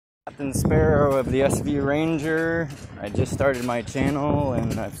Captain Sparrow of the SV Ranger. I just started my channel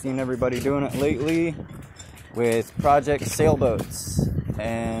and I've seen everybody doing it lately with project sailboats,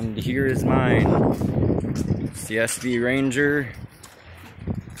 and here is mine. It's the SV Ranger.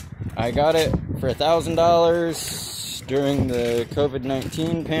 I got it for $1,000 during the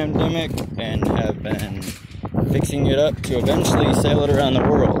COVID-19 pandemic and have been fixing it up to eventually sail it around the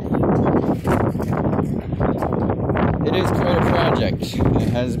world. It is quite a project. It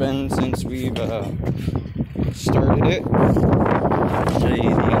has been since we've started it. I'll show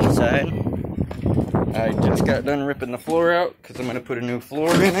you the inside. I just got done ripping the floor out because I'm going to put a new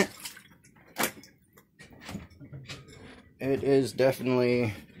floor in it. It is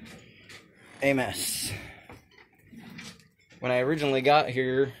definitely a mess. When I originally got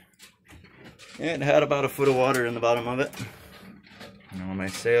here, it had about a foot of water in the bottom of it. You know, my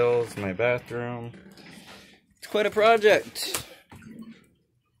sails, my bathroom. It's quite a project.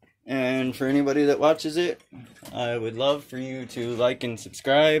 And for anybody that watches it, I would love for you to like and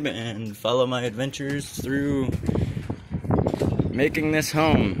subscribe and follow my adventures through making this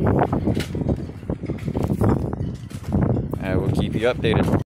home. I will keep you updated.